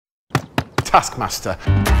Taskmaster.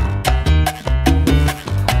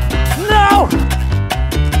 No!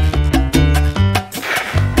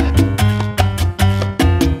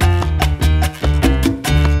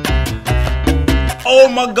 Oh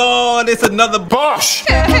my God, it's another BOSH!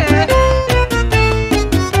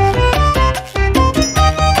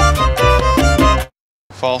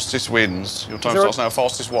 Fastest wins. Your time starts now.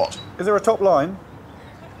 Fastest what? Is there a top line?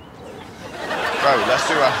 Go, let's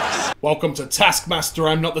do it. Welcome to Taskmaster.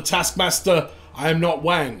 I'm not the Taskmaster. I am not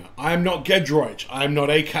Wang. I am not Gedroich. I am not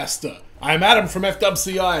Acaster. I am Adam from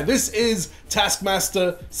FWCI. This is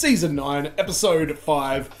Taskmaster Season 9, Episode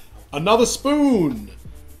 5. Another spoon.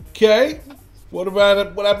 Okay. What about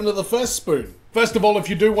it? What happened to the first spoon? First of all, if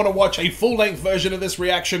you do want to watch a full-length version of this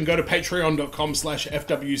reaction, go to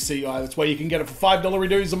patreon.com/FWCI. That's where you can get it for $5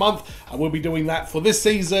 redos a month. I will be doing that for this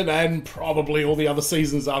season and probably all the other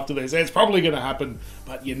seasons after this. It's probably going to happen,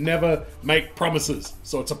 but you never make promises.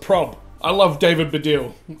 So it's a prob. I love David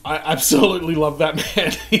Baddiel. I absolutely love that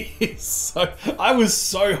man. I was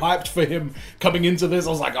so hyped for him coming into this. I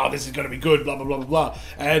was like, oh, this is going to be good, blah, blah, blah, blah, blah.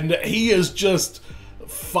 And he is just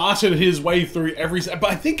farted his way through but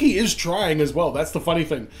I think he is trying as well. That's the funny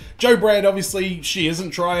thing. Joe Brand, obviously, she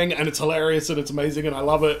isn't trying, and it's hilarious and it's amazing and I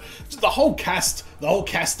love it. The whole cast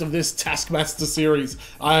of this Taskmaster series,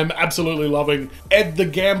 I'm absolutely loving. Ed the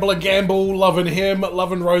Gambler Gamble, loving him,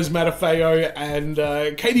 loving Rose Matafeo, and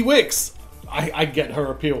Katie Wicks. I get her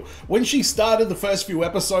appeal. When she started the first few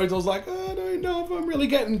episodes, I was like, I don't know if I'm really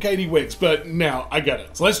getting Katie Wicks, but now I get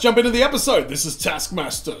it. So let's jump into the episode. This is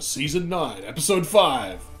Taskmaster, Season 9, Episode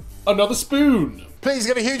 5. Another spoon. Please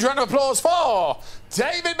give a huge round of applause for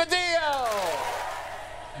David Baddiel.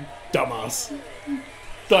 Dumbass.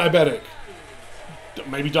 Diabetic.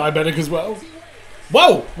 Maybe diabetic as well.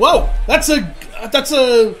 Whoa, whoa! That's not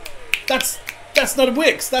a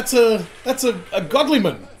Wicks. That's a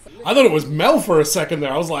Godlyman. I thought it was Mel for a second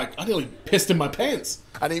there. I was like, I nearly pissed in my pants.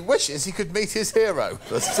 And he wishes he could meet his hero,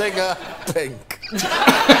 the singer Pink.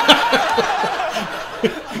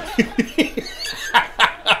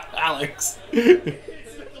 Alex.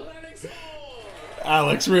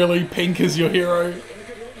 Alex, really? Pink is your hero?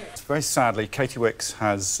 Very sadly, Katie Wicks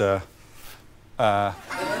has died?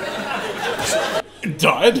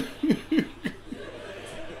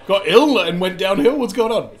 Got ill and went downhill? What's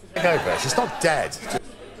going on? Over. She's not dead.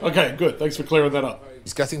 Okay, good. Thanks for clearing that up.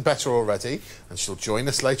 She's getting better already, and she'll join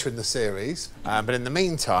us later in the series. But in the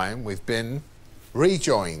meantime, we've been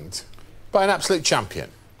rejoined by an absolute champion.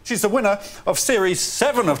 She's the winner of Series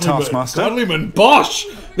 7 of Taskmaster. Godlyman BOSH!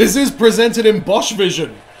 This is presented in BOSH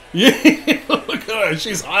vision. Yeah, look at her.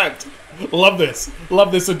 She's hyped. Love this.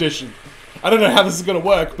 Love this edition. I don't know how this is going to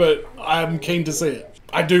work, but I'm keen to see it.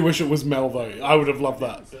 I do wish it was Mel, though. I would have loved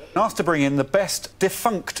that. Asked to bring in the best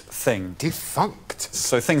defunct thing. Defunct?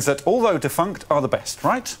 So things that, although defunct, are the best,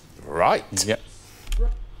 right? Right. Yep.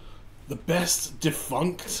 The best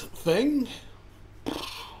defunct thing?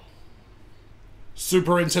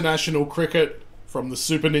 Super International Cricket from the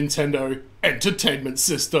Super Nintendo Entertainment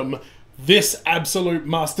System. This absolute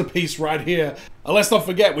masterpiece right here. And let's not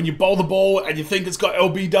forget, when you bowl the ball and you think it's got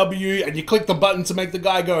LBW and you click the button to make the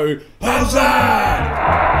guy go, how's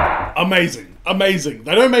that? Amazing. Amazing.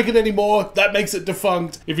 They don't make it anymore. That makes it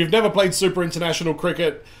defunct. If you've never played Super International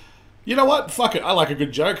Cricket, you know what? Fuck it. I like a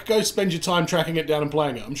good joke. Go spend your time tracking it down and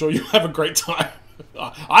playing it. I'm sure you'll have a great time.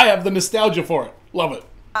 I have the nostalgia for it. Love it.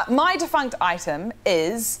 My defunct item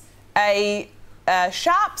is a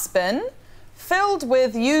sharp spin filled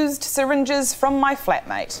with used syringes from my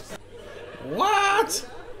flatmate. What?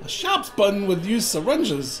 A sharp spin with used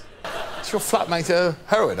syringes? Is your flatmate a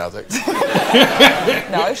heroin addict?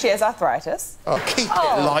 No, she has arthritis. Oh, keep it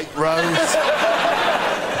light, Rose.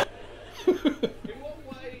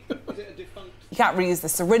 You can't reuse the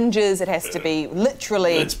syringes. It has to be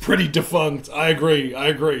literally... It's pretty defunct. I agree. I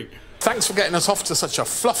agree. Thanks for getting us off to such a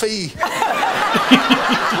fluffy,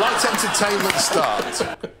 light entertainment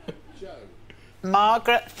start.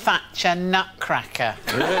 Margaret Thatcher Nutcracker.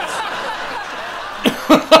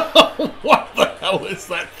 What the hell is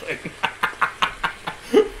that thing?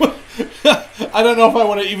 I don't know if I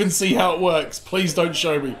want to even see how it works. Please don't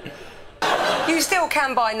show me. You still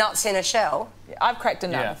can buy nuts in a shell. I've cracked a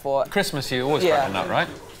nut before. Christmas, you always crack a nut, right?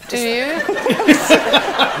 Do you?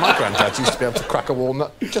 My granddad used to be able to crack a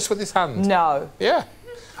walnut just with his hand. No. Yeah.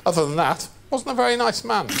 Other than that, wasn't a very nice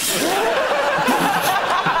man. Keep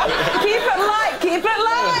it light, keep it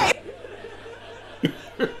light!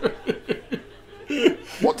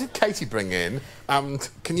 What did Katie bring in? And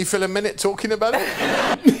can you fill a minute talking about it?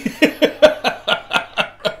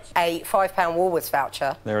 A £5 Woolworths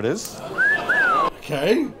voucher. There it is.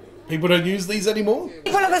 Okay. People don't use these anymore?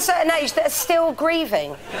 people of a certain age that are still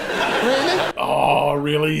grieving. Really? Oh,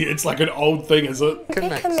 really? It's like an old thing, is it?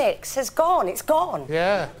 Pick a mix has gone. It's gone.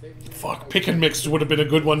 Yeah. Fuck, pick and mix would have been a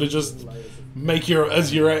good one to just make your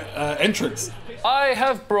entrance. I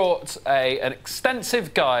have brought an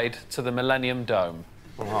extensive guide to the Millennium Dome.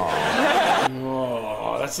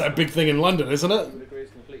 Oh, that's that big thing in London, isn't it?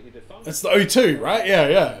 It's the O2, right?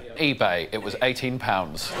 Yeah. eBay, it was £18.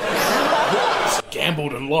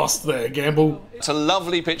 Gambled and lost there, Gamble. It's a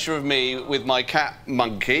lovely picture of me with my cat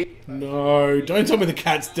Monkey. No, don't tell me the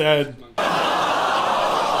cat's dead.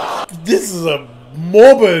 This is a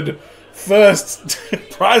morbid first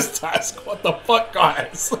prize task. What the fuck,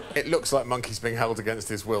 guys? It looks like Monkey's being held against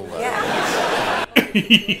his will, though. Yeah.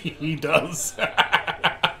 He does.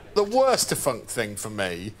 The worst defunct thing for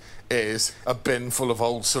me is a bin full of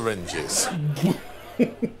old syringes.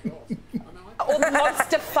 Or the most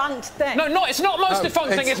defunct thing. No, it's not most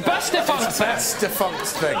defunct thing, it's best defunct thing. Best defunct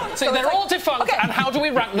thing. See, they're all defunct, Okay. and how do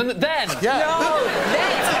we rank them then? Yeah. No,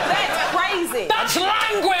 that's crazy. That's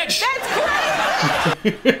language! That's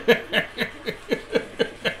crazy.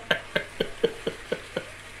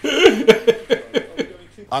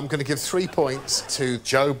 I'm going to give 3 points to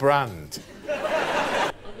Joe Brand.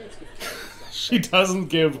 She doesn't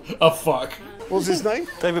give a fuck. What's his name?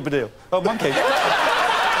 David Baddiel. Oh, Monkey.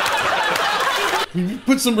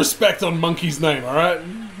 Put some respect on Monkey's name, all right?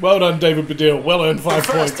 Well done, David Baddiel. Well earned 5 First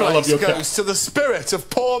points. I love your place cat. goes to the spirit of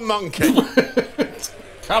poor Monkey.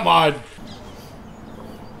 Come on.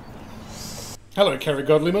 Hello, Kerry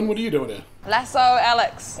Godliman. What are you doing here? Lasso,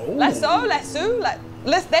 Alex. Oh. That's a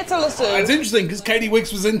lasso. It's interesting because Katie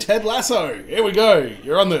Wicks was in Ted Lasso. Here we go.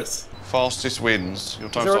 You're on this. Fastest wins. Your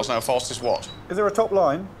time there starts now. Fastest what? Is there a top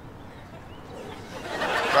line?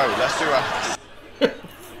 Go, let's do a...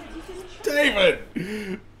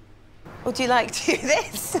 David. Would you like to do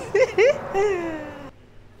this?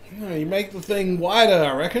 No, you make the thing wider,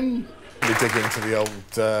 I reckon. We dig into the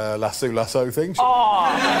old lasso thing.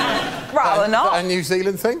 Rather A not. New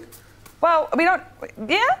Zealand thing? Well, we don't.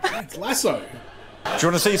 Yeah? It's lasso. Do you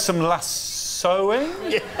want to see some lassoing?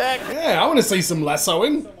 Yeah, I want to see some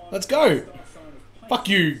lassoing. Let's go. Fuck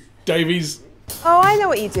you, Davies. Oh, I know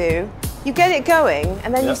what you do. You get it going,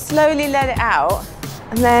 and then you slowly let it out,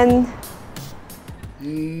 and then...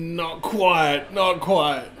 Not quite.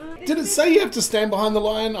 Did it say you have to stand behind the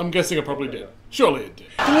line? I'm guessing it probably did. Surely it did.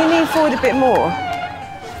 Can you lean forward a bit more?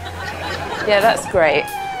 Yeah, that's great.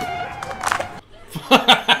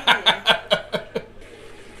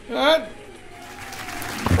 Alright.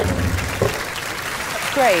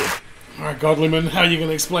 Great. Alright, Godliman, how are you going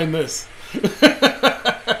to explain this? Best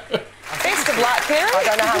of luck, Kerry. I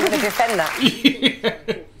don't know how I'm going to defend that.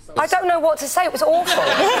 I don't know what to say. It was awful.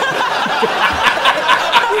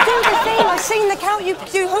 You do the thing. I've seen the count. You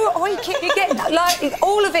do oink it. You get like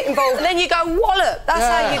all of it involved, and then you go wallop. That's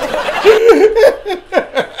how you do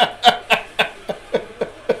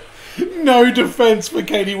it. No defense for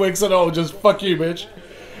Katie Wicks at all. Just fuck you, bitch.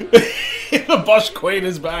 The BOSH Queen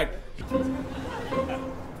is back.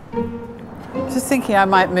 Just thinking I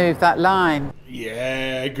might move that line.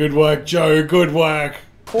 Yeah, good work, Joe. Good work.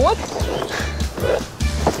 Forward.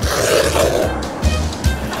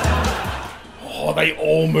 Oh, they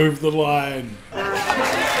all moved the line.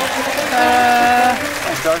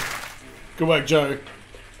 Thanks, Joe. Good work, Joe.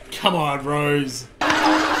 Come on, Rose.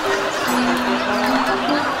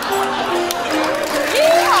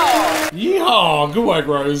 Yeehaw! Good work,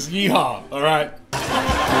 Rose. Yeehaw. All right.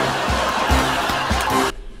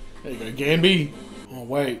 There you go, Gamby. Oh,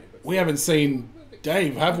 wait. We haven't seen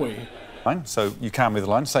Dave, have we? Fine, so you can with the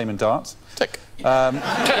line, same in darts. Tick.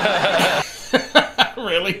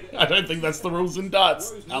 Really? I don't think that's the rules in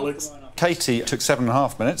darts, Alex. Katie took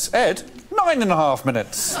 7.5 minutes. Ed, 9.5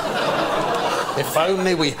 minutes. If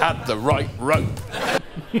only we had the right rope.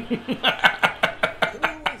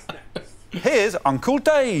 Here's Uncle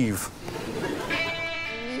Dave.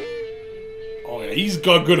 Oh, yeah, he's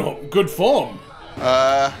got good form.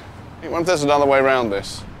 I wonder if there's another way around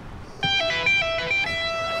this.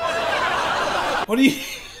 What are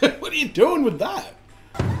you doing with that?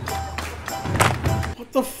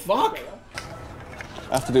 What the fuck?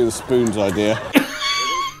 I have to do the spoons idea.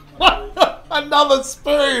 Another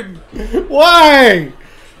spoon! Why?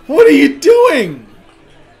 What are you doing?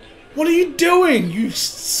 What are you doing, you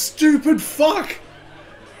stupid fuck?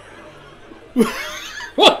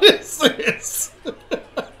 What is this?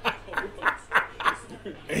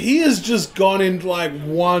 He has just gone into like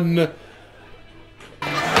one...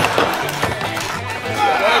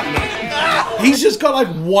 He's just got like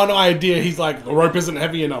one idea. He's like, the rope isn't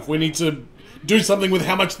heavy enough. We need to do something with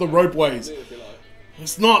how much the rope weighs.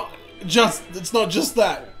 It's not It's not just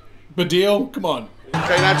that. Baddiel, come on.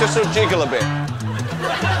 Okay, now just sort of jiggle a bit.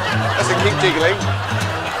 That's it, keep jiggling.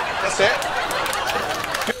 That's it.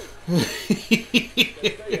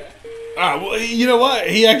 Well, you know what?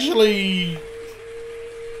 He actually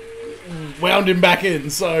wound him back in,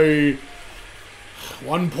 so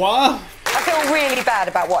 1 point. I feel really bad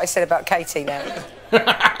about what I said about Katie now.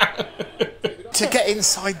 To get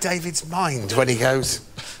inside David's mind when he goes,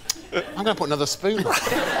 I'm going to put another spoon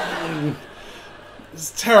on.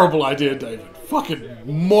 It's a terrible idea, David. Fucking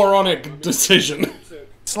moronic decision.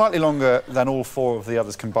 Slightly longer than all 4 of the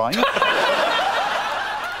others combined.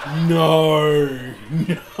 No.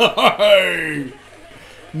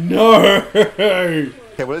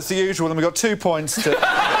 Okay, well, it's the usual. Then we've got 2 points to...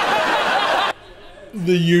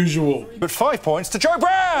 The usual. But 5 points to Joe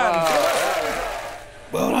Brand!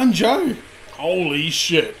 Well done, Joe. Holy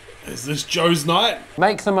shit. Is this Joe's night?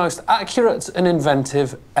 Make the most accurate and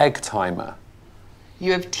inventive egg timer.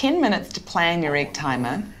 You have 10 minutes to plan your egg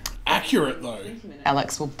timer. Accurate, though.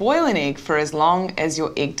 Alex will boil an egg for as long as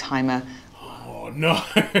your egg timer. Oh, no.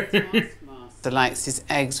 The likes his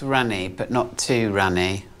eggs runny, but not too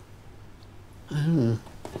runny. Oh,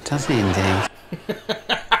 does he indeed?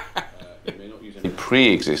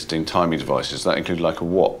 Pre-existing timing devices, that include like a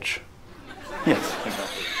watch? Yes.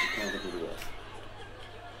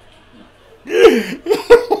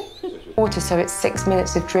 Water, so it's 6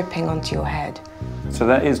 minutes of dripping onto your head. So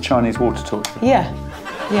that is Chinese water torture. Yeah.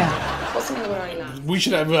 What's the number on that? We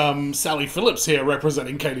should have Sally Phillips here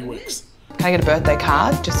representing Katie Wicks. Can I get a birthday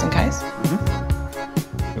card, just in case?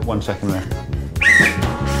 Got 1 second there.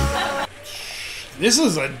 This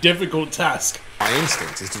is a difficult task. My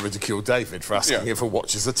instinct is to ridicule David for asking if a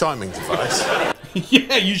watch is a timing device.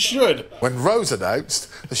 Yeah, you should. When Rose announced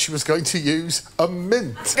that she was going to use a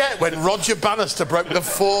mint. Yeah, when Roger Bannister broke the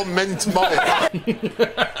 4-mint mold.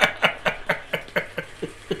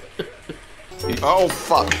 Oh,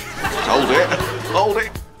 fuck. Hold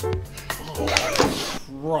it. Oh,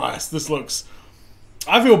 Christ, this looks...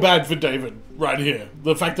 I feel bad for David right here.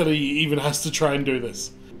 The fact that he even has to try and do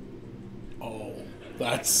this. Oh,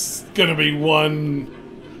 that's gonna be one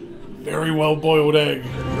very well-boiled egg.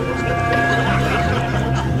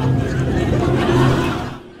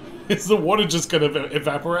 Is the water just gonna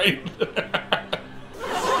evaporate? It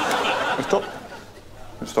stopped.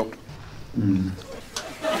 It stopped. I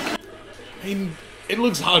mean, it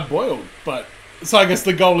looks hard-boiled, but... So I guess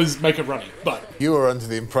the goal is make it runny, but... You were under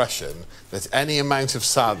the impression that any amount of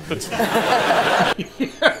sand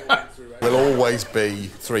will always be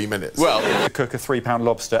 3 minutes. Well, to cook a £3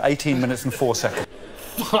 lobster, 18 minutes and 4 seconds.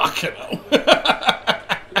 Fucking hell.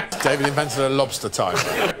 David invented a lobster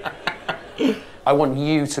timer. I want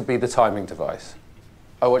you to be the timing device.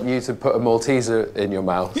 I want you to put a Malteser in your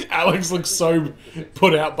mouth. Alex looks so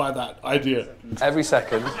put out by that idea. Every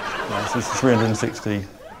second. Yes, this is 360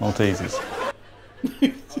 Maltesers.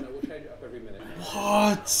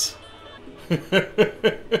 What?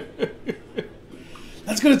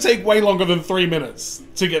 That's going to take way longer than 3 minutes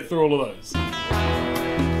to get through all of those.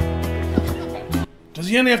 Does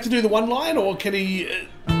he only have to do the one line, or can he...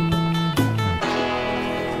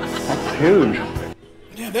 That's huge.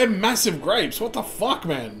 Yeah, they're massive grapes. What the fuck,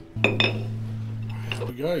 man? There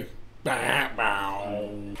we go.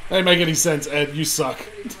 They make any sense, Ed. You suck.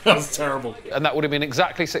 That was terrible. And that would have been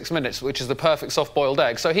exactly 6 minutes, which is the perfect soft-boiled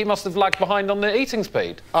egg. So he must have lagged behind on the eating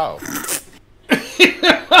speed. Oh.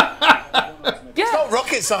 It's not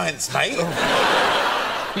rocket science, mate.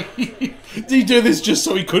 Did he do this just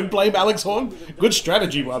so he could blame Alex Horn? Good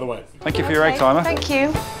strategy, by the way. Thank you for your egg timer. Thank you.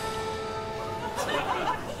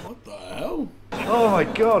 What the hell? Oh my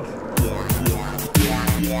god.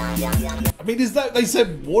 I mean, is that... They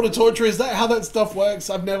said water torture. Is that how that stuff works?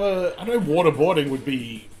 I know waterboarding would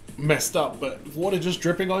be messed up, but water just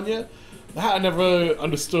dripping on you? I never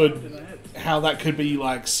understood how that could be,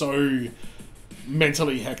 like, so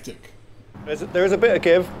mentally hectic. There is a bit of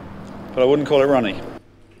give, but I wouldn't call it runny.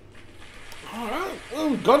 Alright,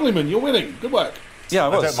 well, Godlyman, you're winning. Good work. Yeah,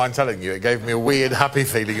 I don't mind telling you, it gave me a weird, happy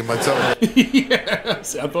feeling in my tummy. Yeah,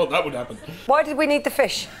 see, I thought that would happen. Why did we need the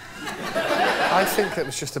fish? I think it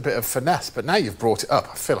was just a bit of finesse, but now you've brought it up,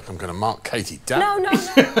 I feel like I'm going to mark Katie down. No.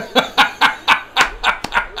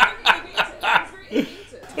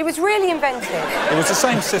 It was really inventive. It was the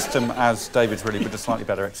same system as David's, really, but just slightly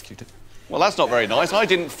better executed. Well, that's not very nice. I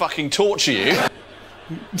didn't fucking torture you.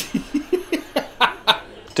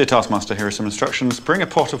 Dear Taskmaster, here are some instructions. Bring a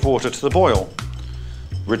pot of water to the boil.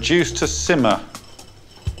 Reduce to simmer.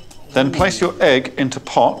 Then place your egg into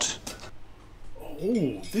pot.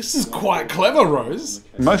 Ooh, this is quite clever, Rose.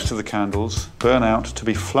 Most of the candles burn out to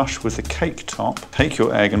be flush with the cake top. Take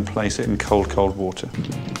your egg and place it in cold, cold water.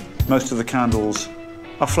 Most of the candles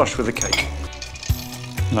are flush with the cake.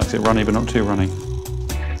 Likes it runny, but not too runny.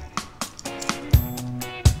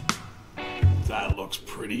 That looks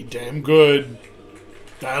pretty damn good.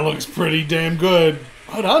 That looks pretty damn good.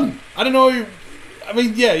 Well done. I don't know. I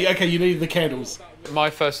mean, yeah, okay, you need the candles.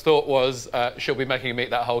 My first thought was, she'll be making me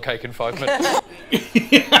eat that whole cake in 5 minutes.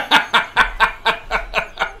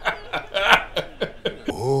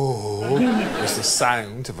 Oh, it's the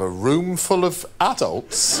sound of a room full of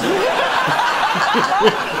adults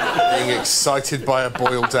being excited by a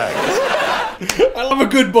boiled egg. I love a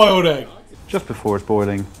good boiled egg. Just before it's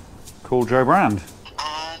boiling, call Joe Brand.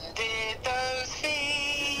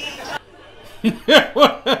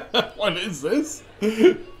 What is this?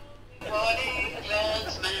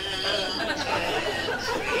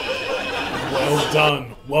 Well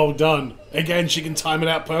done, well done. Again, she can time it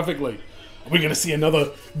out perfectly. Are we going to see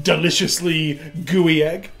another deliciously gooey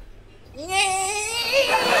egg?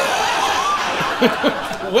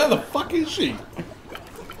 Where the fuck is she?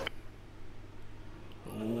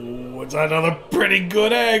 Oh, it's another pretty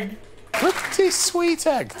good egg. Pretty sweet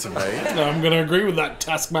egg to me. No, I'm going to agree with that,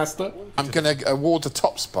 Taskmaster. I'm going to award a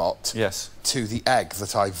top spot to the egg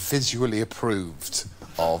that I visually approved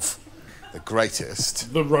of the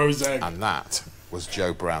greatest. The rose egg. And that was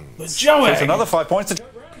Joe Brand. The Joe egg. It's another 5 points.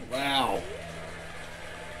 Wow.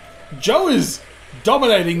 Joe is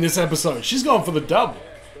dominating this episode. She's going for the dub.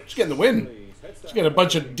 She's getting the win. She's getting a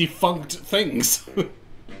bunch of defunct things.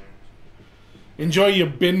 Enjoy your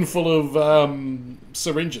bin full of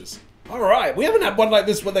syringes. Alright, we haven't had one like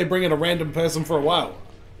this where they bring in a random person for a while.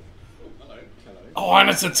 Oh, and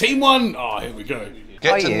it's a team one? Oh, here we go.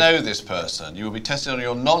 Get to know this person. You will be tested on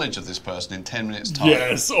your knowledge of this person in 10 minutes' time.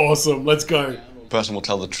 Yes, awesome. Let's go. The person will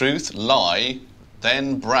tell the truth, lie,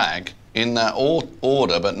 then brag in that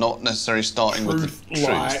order, but not necessarily starting with the truth.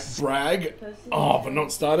 Lie, brag. Oh, but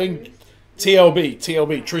not starting.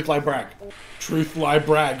 TLB, truth, lie, brag. Truth, lie,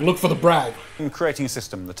 brag. Look for the brag. In creating a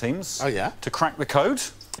system, the teams. Oh, yeah? To crack the code.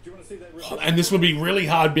 And this would be really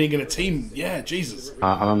hard being in a team. Yeah, Jesus.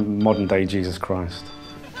 I'm modern day Jesus Christ.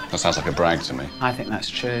 That sounds like a brag to me. I think that's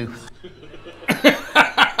true.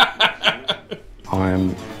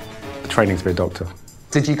 I'm training to be a doctor.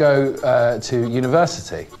 Did you go to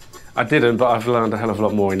university? I didn't, but I've learned a hell of a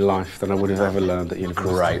lot more in life than I would have ever learned at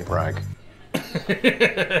university. Great brag.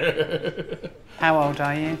 How old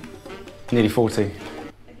are you? Nearly 40.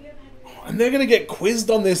 And they're going to get quizzed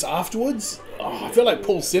on this afterwards? Oh, I feel like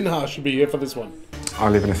Paul Sinha should be here for this one. I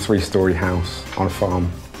live in a 3-story house on a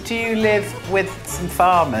farm. Do you live with some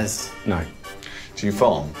farmers? No. Do you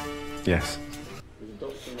farm? Yes.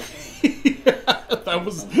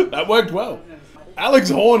 That worked well.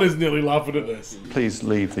 Alex Horn is nearly laughing at this. Please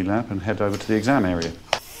leave the lab and head over to the exam area.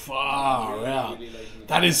 Far out.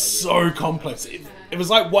 That is so complex. If it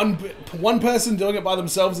was like one person doing it by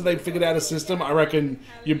themselves and they figured out a system, I reckon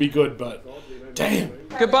you'd be good, but damn.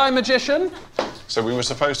 Goodbye, magician. So we were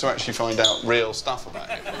supposed to actually find out real stuff about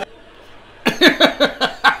him.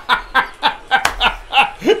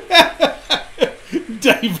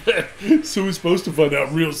 David, so we're supposed to find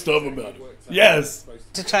out real stuff about him. Yes.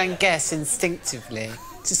 To try and guess instinctively,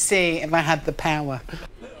 to see if I had the power.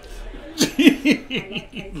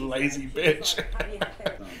 Lazy bitch.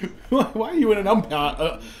 Why are you in an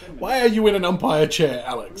umpire? Why are you in an umpire chair,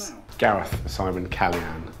 Alex? Gareth Simon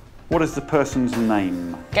Callihan. What is the person's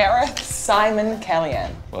name? Gareth Simon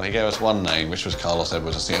Callihan. Well, he gave us one name, which was Carlos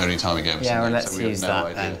Edwards. That's the only time he gave us a name, let's so we use have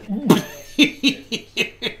no that idea.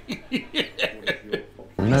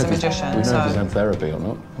 He's a magician, We know if he's had therapy or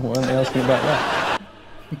not. Why aren't they asking about that?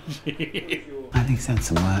 I think he's had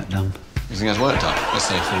some work done. You think he has work done? Let's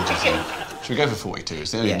say 42. Should we go for 42?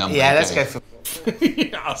 It's the only number. Yeah, he let's gave. go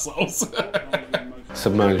for... Assholes.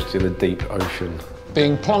 Submerged in the deep ocean.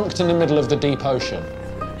 Being plonked in the middle of the deep ocean.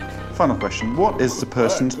 Final question. What is the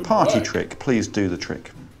person's party trick? Please do the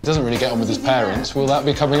trick. He doesn't really get on with his parents. Will that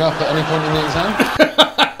be coming up at any point in the exam?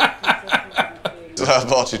 So our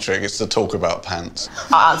party trick is to talk about pants.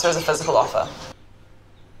 Our answer is a physical offer.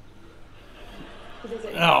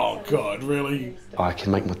 Oh, God, really? I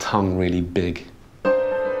can make my tongue really big.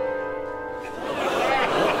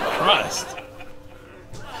 Christ.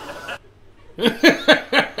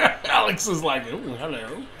 Alex is like, oh,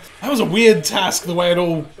 hello. That was a weird task, the way it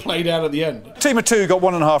all played out at the end. Team of 2 got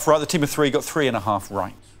 1.5 right. The team of 3 got 3.5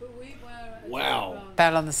 right. Wow.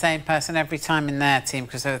 Fell on the same person every time in their team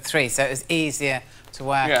because there were 3, so it was easier to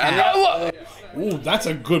work out. Ooh, that's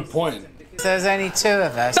a good point. There's only 2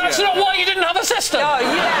 of us. That's not why you didn't have a sister! Oh,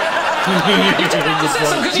 yeah! You didn't have a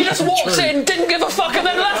sister because you just walked in, didn't give a fuck, and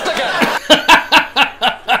then left again!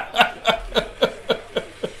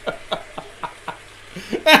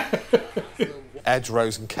 Ed,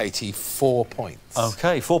 Rose and Katie, 4 points.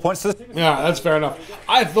 Okay, 4 points to the... Yeah, that's fair enough.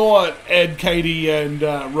 I thought Ed, Katie and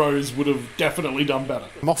Rose would have definitely done better.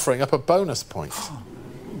 I'm offering up a bonus point.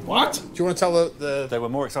 What? Do you want to tell the... They were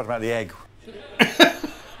more excited about the egg.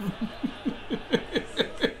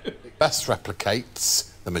 Best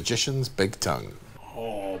replicates the magician's big tongue.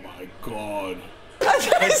 Oh my god. I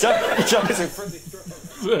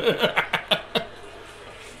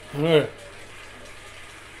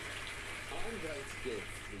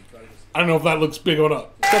don't know if that looks big or not.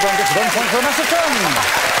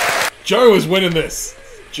 Joe is winning this.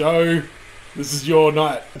 Joe, this is your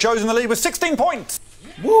night. Joe's in the lead with 16 points.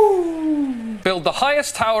 Woo! Build the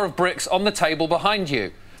highest tower of bricks on the table behind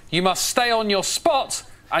you. You must stay on your spot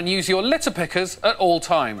and use your litter pickers at all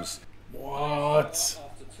times. What?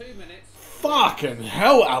 Fucking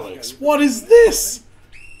hell, Alex. What is this?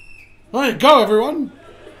 Alright, go everyone.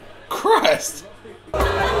 Christ.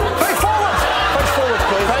 Face forward! Face forward,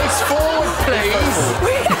 please. Face forward, please.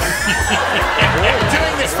 We're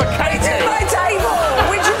doing this for Katie. Which is my table?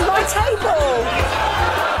 Which is my table?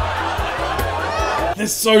 They're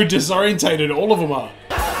so disorientated, all of them are.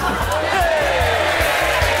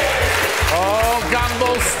 Oh,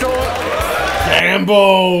 Gamble Storm.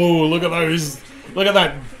 Gamble! Look at those. Look at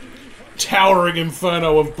that towering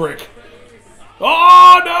inferno of brick.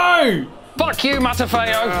 Oh no! Fuck you,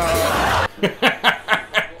 Matafeo!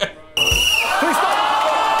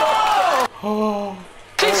 Oh.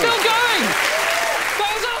 She's still going!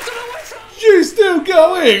 Goes after the whistle! She's still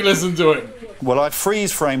going! Listen to it. Well, I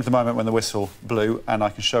freeze framed the moment when the whistle blew, and I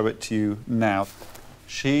can show it to you now.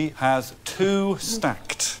 She has 2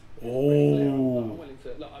 stacked. Oh.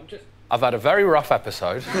 I've had a very rough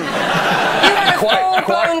episode. You had a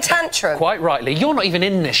full-blown tantrum. Quite rightly. You're not even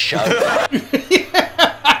in this show.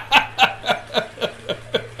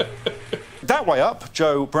 That way up,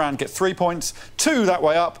 Joe Brand gets 3 points. 2 that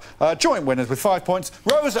way up. Joint winners with 5 points.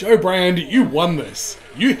 Rose... Joe Brand, you won this.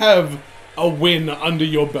 You have a win under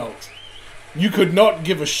your belt. You could not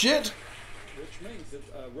give a shit.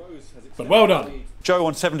 But well done. Joe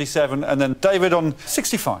on 77, and then David on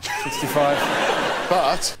 65. 65.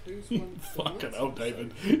 But... Fucking hell,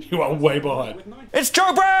 David. You are way behind. It's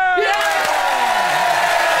Joe Brand! Yeah!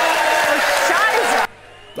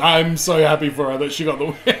 I'm so happy for her that she got the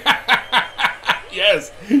win.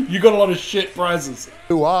 Yes, you got a lot of shit prizes.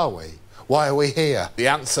 Who are we? Why are we here? The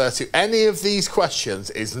answer to any of these questions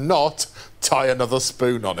is not tie another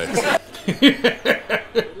spoon on it.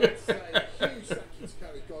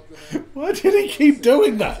 Why did he keep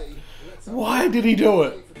doing that? Why did he do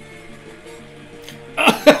it?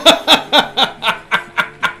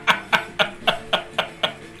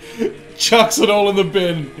 Chucks it all in the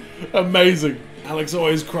bin. Amazing. Alex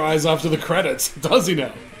always cries after the credits, does he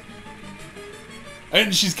now?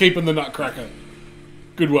 And she's keeping the nutcracker.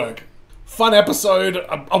 Good work. Fun episode.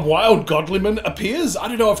 A wild Godlyman appears. I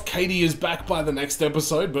don't know if Katie is back by the next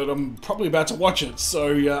episode, but I'm probably about to watch it,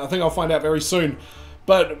 so I think I'll find out very soon.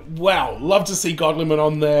 But wow, love to see Godlyman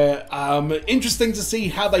on there. Interesting to see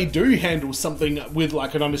how they do handle something with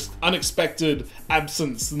like an unexpected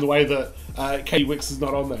absence in the way that Katie Wicks is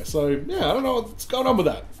not on there. So yeah, I don't know what's going on with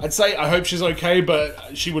that. I'd say I hope she's okay,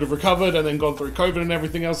 but she would have recovered and then gone through COVID and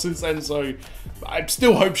everything else since then. So I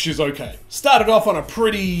still hope she's okay. Started off on a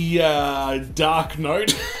pretty dark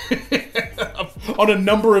note on a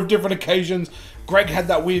number of different occasions. Greg had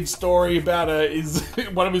that weird story about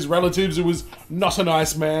one of his relatives who was not a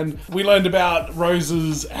nice man. We learned about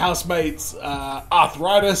Rose's housemate's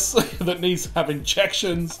arthritis that needs to have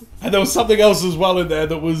injections. And there was something else as well in there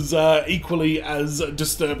that was equally as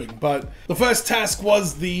disturbing. But the first task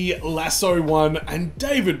was the lasso one. And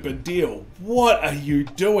David Baddiel, what are you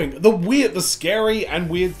doing? The scary and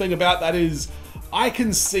weird thing about that is I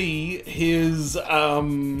can see his...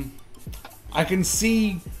 I can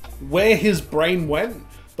see where his brain went,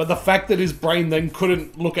 but the fact that his brain then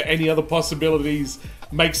couldn't look at any other possibilities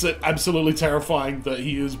makes it absolutely terrifying that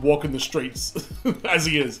he is walking the streets as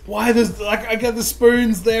he is. Why there's like, I get the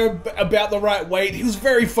spoons there about the right weight. He was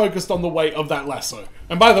very focused on the weight of that lasso.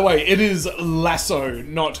 And by the way, it is lasso,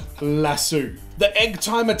 not lasso. The egg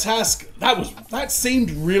timer task, that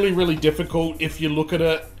seemed really, really difficult if you look at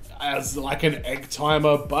it as like an egg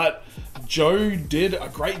timer, but Joe did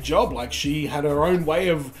a great job. Like, she had her own way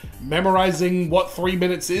of memorizing what 3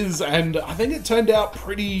 minutes is, and I think it turned out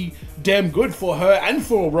pretty damn good for her and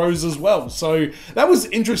for Rose as well. So that was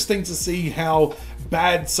interesting to see how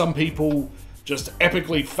bad some people just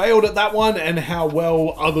epically failed at that one and how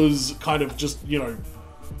well others kind of just, you know,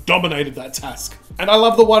 dominated that task. And I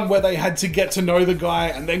love the one where they had to get to know the guy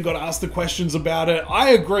and then got asked the questions about it. I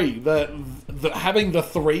agree that having the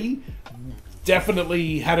 3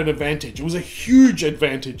 definitely had an advantage. It was a huge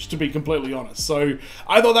advantage, to be completely honest. So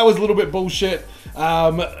I thought that was a little bit bullshit.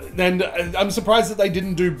 And I'm surprised that they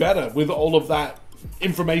didn't do better with all of that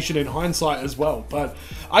information in hindsight as well. But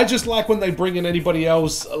I just like when they bring in anybody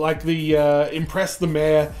else, like the Impress the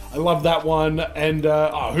Mayor. I love that one. And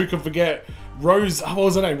oh, who can forget Rose? What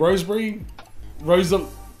was her name? Rosemary?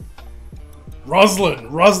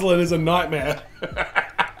 Roslyn is a nightmare.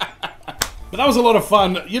 But that was a lot of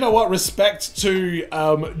fun. You know what? Respect to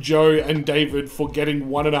Joe and David for getting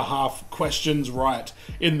 1.5 questions right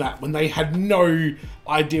in that when they had no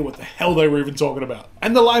idea what the hell they were even talking about.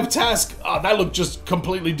 And the live task, that looked just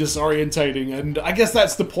completely disorientating. And I guess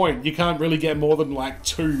that's the point. You can't really get more than like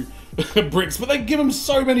 2 bricks, but they give them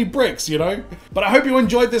so many bricks, you know? But I hope you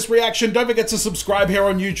enjoyed this reaction. Don't forget to subscribe here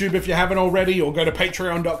on YouTube if you haven't already, or go to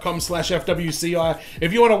patreon.com/FWCI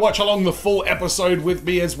if you want to watch along the full episode with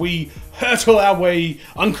me as we hurtle our way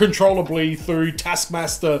uncontrollably through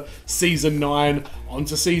Taskmaster Season 9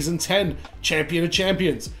 onto Season 10, Champion of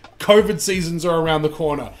Champions. COVID seasons are around the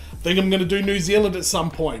corner. I think I'm going to do New Zealand at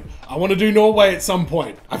some point. I want to do Norway at some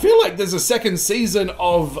point. I feel like there's a second season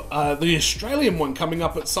of the Australian one coming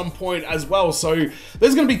up at some point as well. So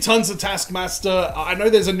there's going to be tons of Taskmaster. I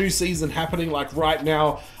know there's a new season happening like right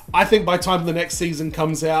now. I think by the time the next season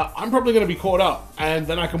comes out, I'm probably going to be caught up. And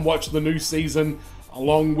then I can watch the new season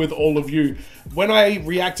along with all of you. When I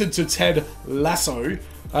reacted to Ted Lasso,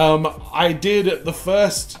 I did the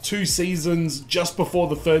first 2 seasons just before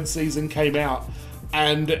the 3rd season came out.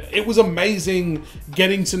 And it was amazing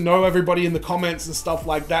getting to know everybody in the comments and stuff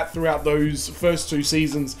like that throughout those first 2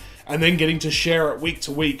 seasons, and then getting to share it week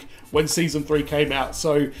to week when Season 3 came out.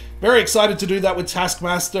 So very excited to do that with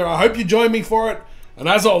Taskmaster. I hope you join me for it. And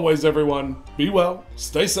as always, everyone, be well,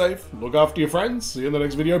 stay safe, look after your friends. See you in the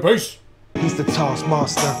next video. Peace. He's the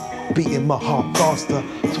Taskmaster, beating my heart faster.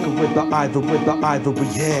 Took it with the ivory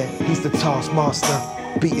hair. He's the Taskmaster,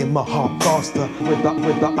 beating my heart faster. With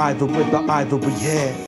the ivory hair.